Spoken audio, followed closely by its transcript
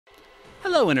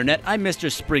Hello Internet, I'm Mr.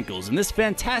 Sprinkles, and this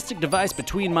fantastic device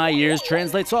between my ears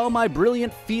translates all my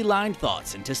brilliant feline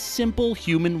thoughts into simple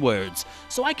human words,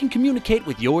 so I can communicate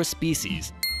with your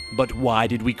species. But why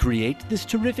did we create this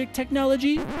terrific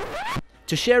technology?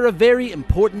 To share a very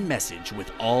important message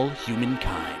with all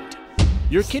humankind.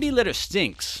 Your kitty litter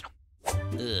stinks.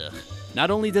 Ugh. Not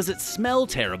only does it smell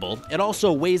terrible, it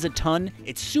also weighs a ton,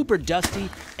 it's super dusty,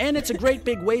 and it's a great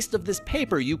big waste of this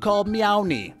paper you call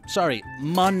money.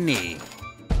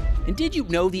 And did you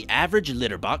know the average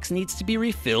litter box needs to be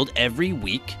refilled every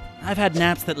week? I've had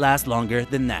naps that last longer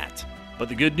than that. But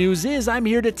the good news is I'm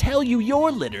here to tell you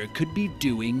your litter could be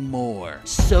doing more.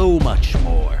 So much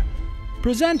more.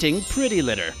 Presenting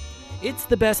PrettyLitter. It's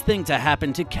the best thing to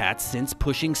happen to cats since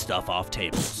pushing stuff off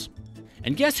tables.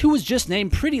 And guess who was just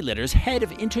named PrettyLitter's head of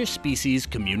interspecies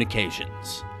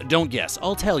communications? Don't guess,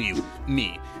 I'll tell you,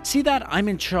 me. See that? I'm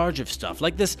in charge of stuff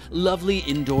like this lovely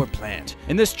indoor plant,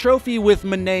 and this trophy with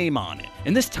my name on it,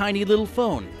 and this tiny little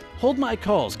phone. Hold my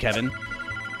calls, Kevin.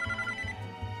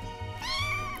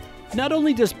 Not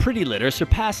only does PrettyLitter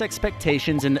surpass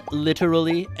expectations in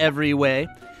literally every way,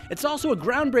 it's also a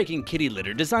groundbreaking kitty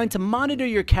litter designed to monitor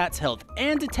your cat's health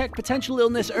and detect potential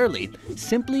illness early,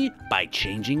 simply by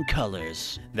changing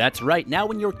colors. That's right, now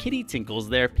when your kitty tinkles,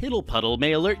 their piddle puddle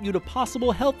may alert you to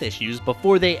possible health issues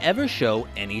before they ever show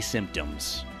any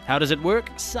symptoms. How does it work?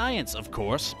 Science, of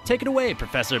course. Take it away,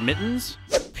 Professor Mittens.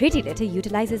 PrettyLitter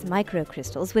utilizes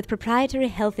microcrystals with proprietary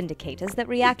health indicators that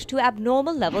react to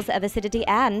abnormal levels of acidity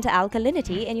and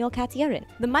alkalinity in your cat's urine.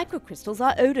 The microcrystals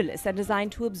are odorless and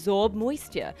designed to absorb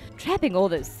moisture, trapping all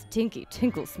those stinky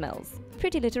tinkle smells.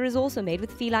 PrettyLitter is also made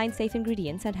with feline-safe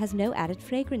ingredients and has no added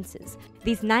fragrances.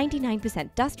 These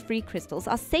 99% dust-free crystals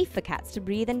are safe for cats to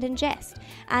breathe and ingest,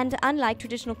 and unlike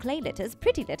traditional clay litters,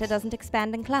 PrettyLitter doesn't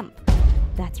expand and clump.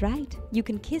 That's right, you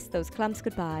can kiss those clumps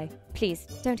goodbye. Please,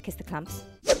 don't kiss the clumps.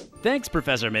 Thanks,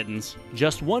 Professor Mittens.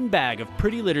 Just one bag of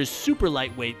PrettyLitter's super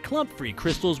lightweight, clump-free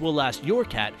crystals will last your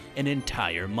cat an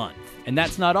entire month. And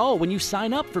that's not all. When you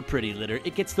sign up for PrettyLitter,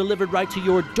 it gets delivered right to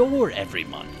your door every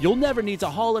month. You'll never need to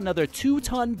haul another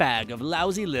 2-ton bag of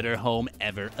lousy litter home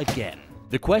ever again.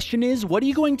 The question is, what are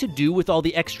you going to do with all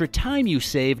the extra time you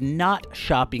save not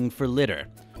shopping for litter?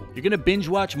 You're gonna binge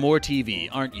watch more TV,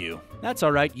 aren't you? That's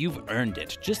alright, you've earned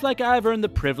it, just like I've earned the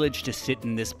privilege to sit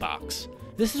in this box.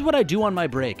 This is what I do on my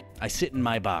break. I sit in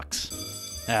my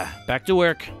box. Back to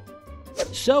work.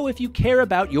 So if you care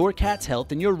about your cat's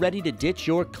health and you're ready to ditch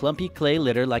your clumpy clay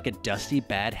litter like a dusty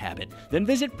bad habit, then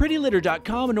visit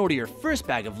PrettyLitter.com and order your first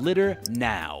bag of litter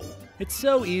now. It's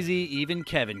so easy, even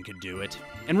Kevin could do it.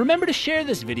 And remember to share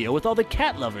this video with all the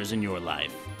cat lovers in your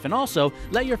life. And also,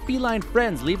 let your feline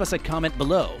friends leave us a comment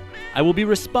below. I will be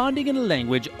responding in a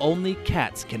language only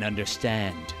cats can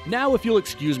understand. Now, if you'll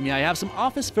excuse me, I have some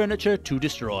office furniture to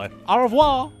destroy. Au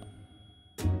revoir!